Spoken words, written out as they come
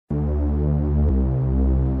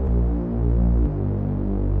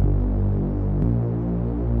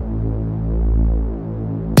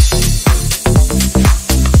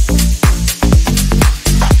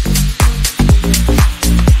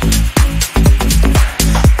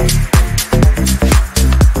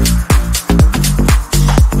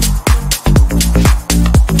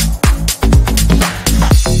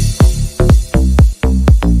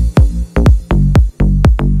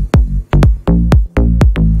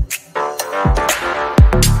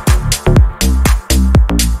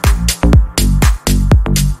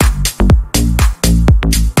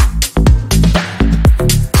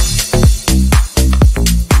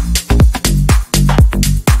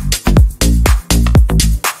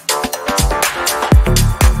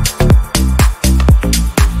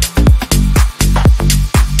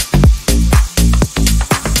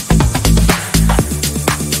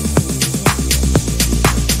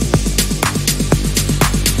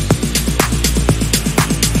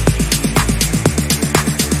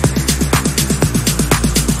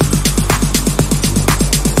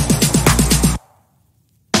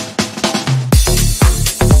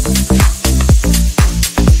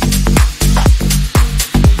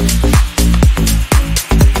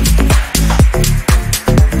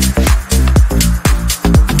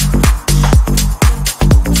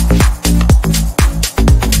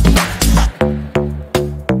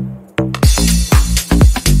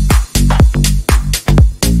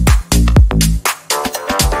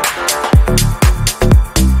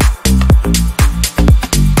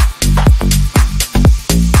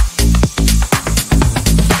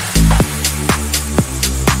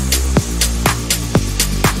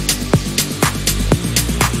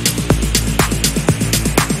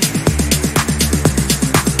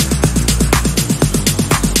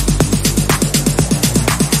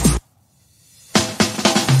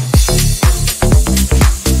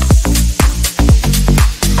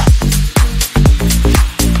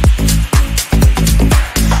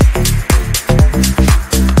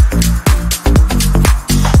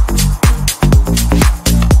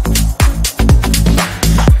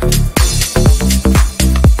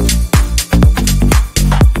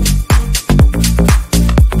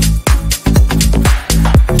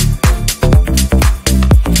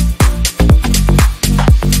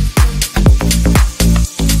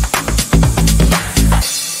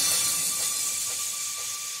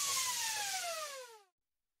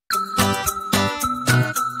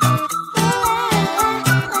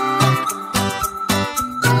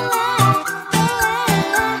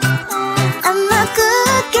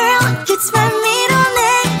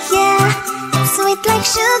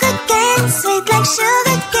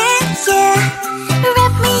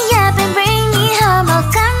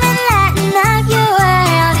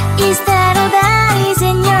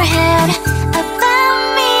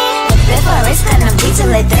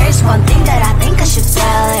like there's one thing that I think I should tell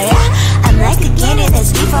her, yeah. I'm like the candy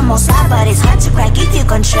that's sweet from outside, but it's hard to crack if you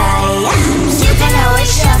can try, yeah. You think I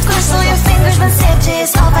wish you have crossed all your fingers when safety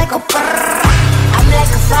is off, I go brrrr. I'm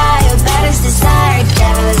like a fire, baddest desire,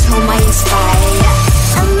 devil is whom I inspire,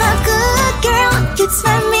 yeah. I'm a good girl, it's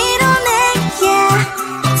my middle name, yeah.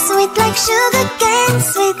 Sweet like sugar cane,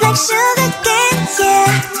 sweet like sugar cane,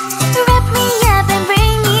 yeah. Wrap me up and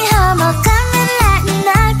bring me home, I'll come and lighten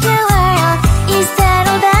up your world. Is that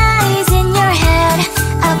all that is in your head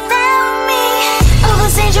about me? All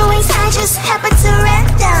those angel wings I just happen to rent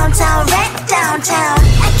downtown, rent downtown.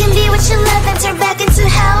 I can be what you love and turn back into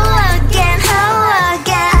hell again, hell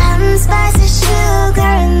again. I'm spicy sugar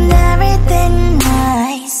and everything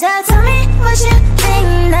nice. So tell me what you think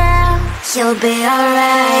now, you'll be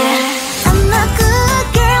alright. I'm a good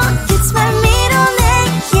girl, it's my middle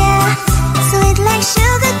name, yeah. Sweet like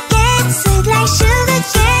sugar cane, sweet like sugar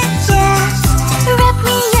cane, yeah. Wrap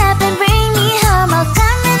me up and bring me home, I'll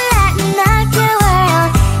come and lighten up your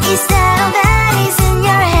world. Is that all that is in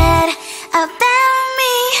your head about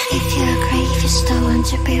me? If you agree, if you still want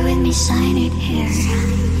to be with me, sign it here.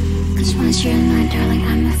 Cause once you're mine, darling,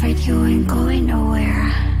 I'm afraid you ain't going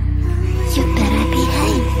nowhere. You better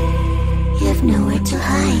behave, you have nowhere to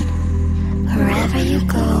hide. Wherever you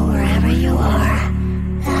go, wherever you are,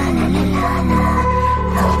 la la la la la,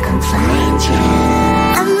 I'll come find you.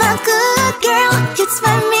 I'm a good girl, it's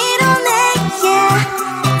my middle name, yeah.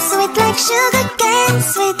 Sweet like sugar cane,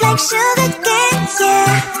 sweet like sugar cane,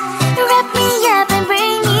 yeah. Wrap me up and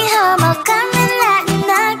bring me home, I'll come and lighten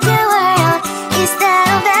up your world. Is that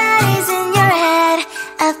all that is in your head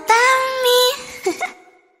about me?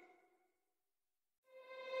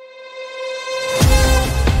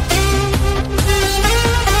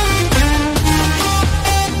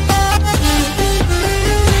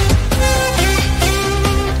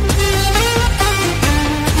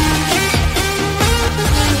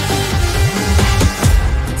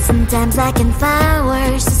 Sometimes I can find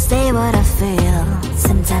words to say what I feel.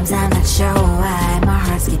 Sometimes I'm not sure why my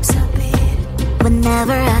heart skips a beat.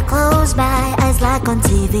 Whenever I close my eyes like on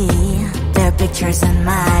TV, there are pictures in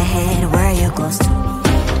my head where you're close to me.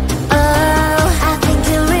 Oh, I think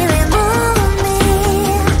you really move me.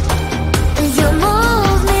 You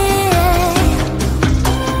move me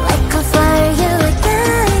like a fire, you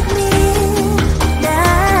ignite me,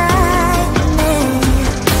 ignite me.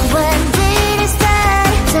 When did it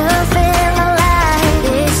start to feel alive?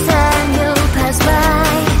 Each time you pass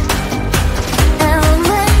by, and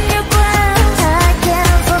when you're gone, I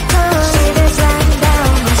can't focus. Shivers running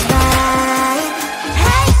down my spine.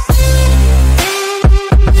 Hey.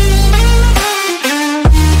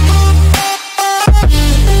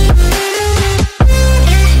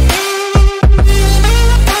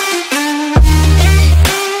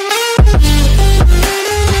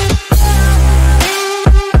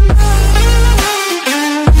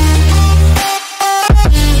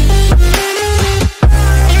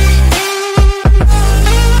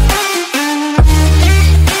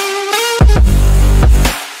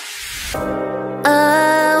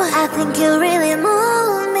 Oh, I think you really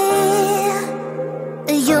move me.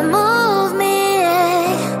 You move me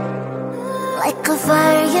like a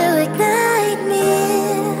fire, you ignite me,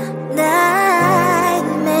 ignite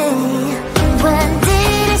me. When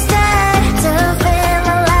did it start to feel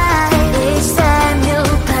alive? Each time you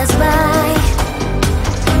pass by,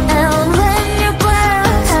 and when you're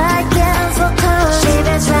gone, I can't focus.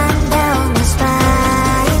 Shivers run down my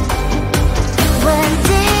spine. When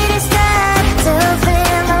did it start to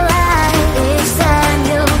feel alive?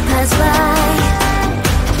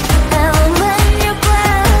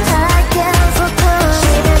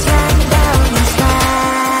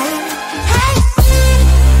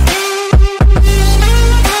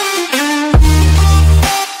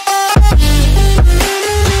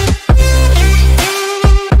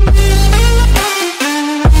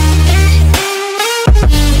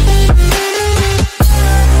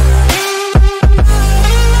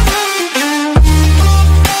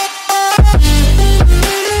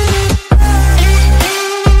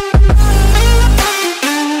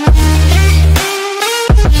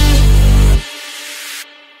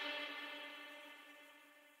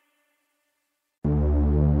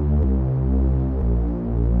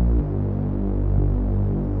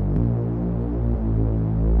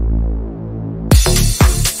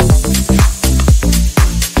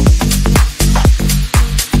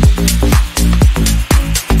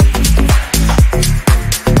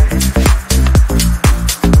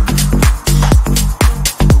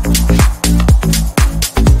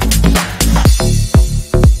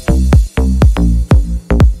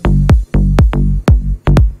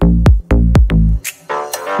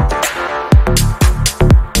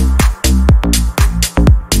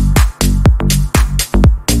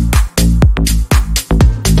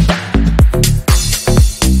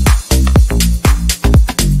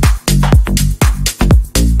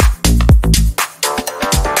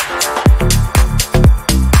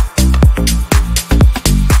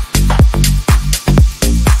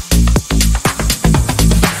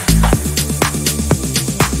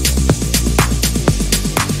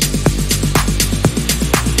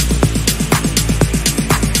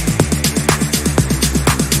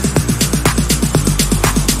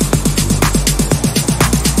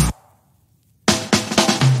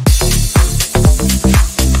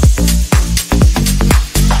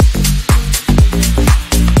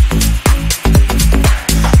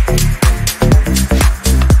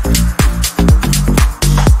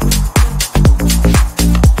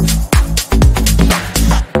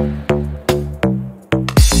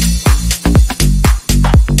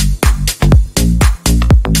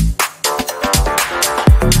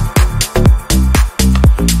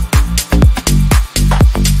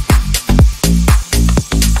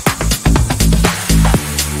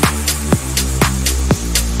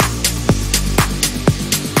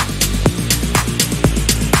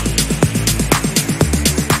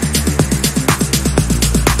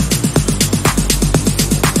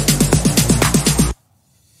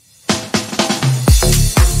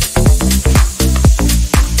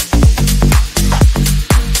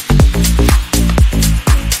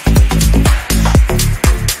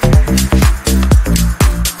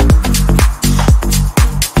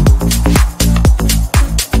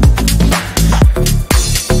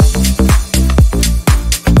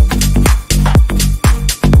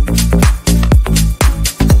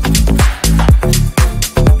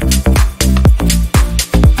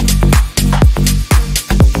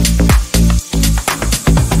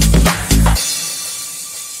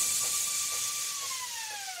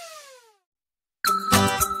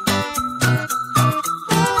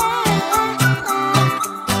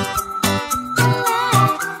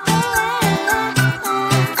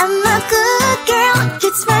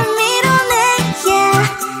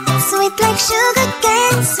 sugar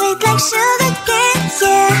cane, sweet like sugar cane,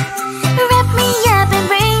 yeah. Wrap me up and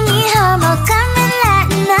bring me home, I'll come and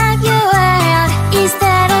lighten up your world. Is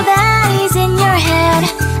that all that is in your head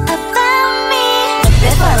about me? But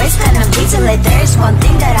before it's gonna be too late, there's one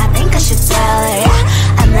thing that I think I should tell her,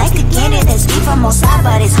 yeah. I'm like a candy that's sweet from outside,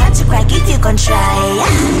 but it's hard to crack if you can try, yeah.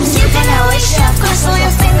 You can always shove, cross all your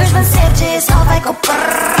fingers when safety is off, I go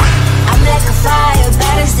brrrr. I'm like a fire,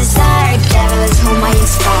 batters desire, devil is whom I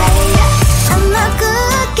inspire, yeah. I'm a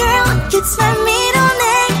good girl, it's my middle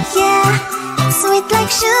name, yeah. Sweet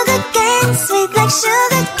like sugar cane, sweet like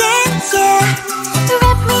sugar cane, yeah.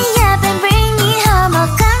 Wrap me up and bring me home,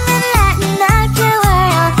 I'll come and lighten up your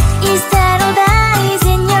world. Is that all that is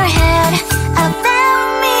in your head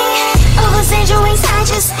about me? Overstand your wings, I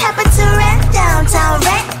just happen to rent downtown,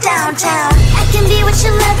 I can be what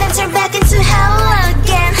you love and turn back into hell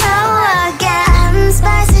again, I'm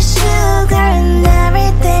spicy sugar and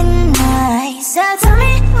everything nice. So tell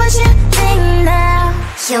me what you think now,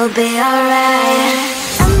 you'll be alright.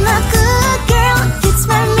 I'm a good girl, it's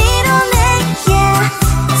my middle name, yeah.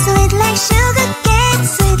 Sweet like sugar cane,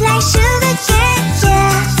 sweet like sugar cane,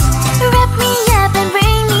 yeah. Wrap me up and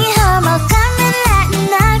bring me home, I'll come and lighten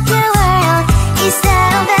up your world. Is that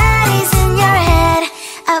all that is in your head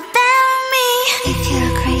about me? If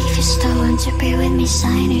you're great, if you still want to be with me,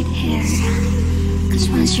 sign it here. Cause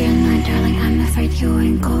once you're in my darling, I'm afraid you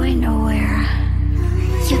ain't going nowhere.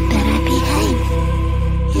 You better behave,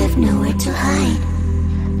 you have nowhere to hide.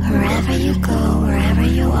 Wherever you go, wherever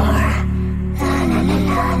you are, la la la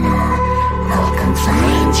la la, I'll come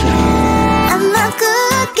find you. I'm a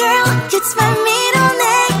good girl, it's my middle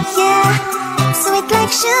name, yeah. Sweet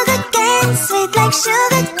like sugar cane, sweet like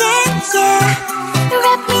sugar cane, yeah.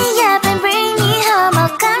 Wrap me up and bring me home,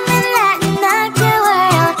 I'll come and lighten up your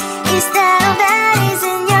world. Is that all that is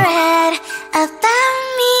in your head about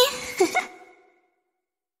me?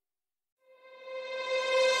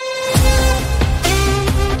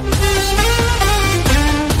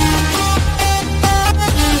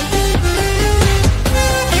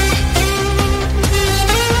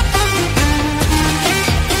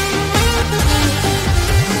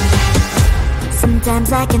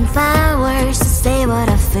 Sometimes I can find words to say what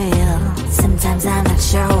I feel. Sometimes I'm not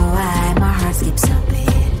sure why my heart skips a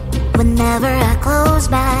beat. Whenever I close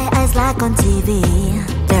my eyes like on TV,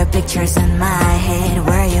 there are pictures in my head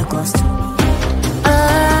where you're close to me.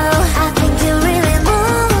 Oh, I think you really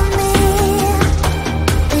move me.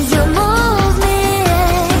 You move me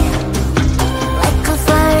like a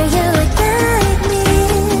fire, you ignite me,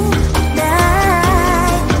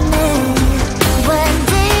 ignite me. When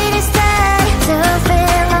did it start to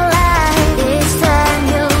feel alive? Each time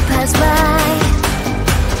you pass by,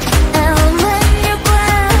 and when you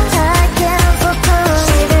cry, I can't focus.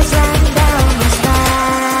 Shivers run down my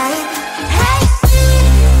spine. Hey.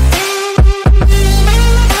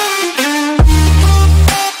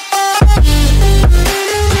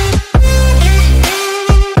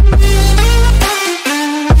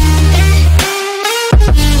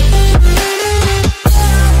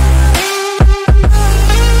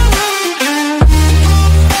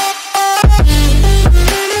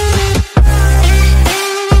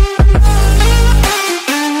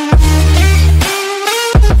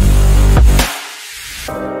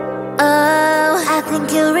 Oh, I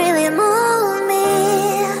think you really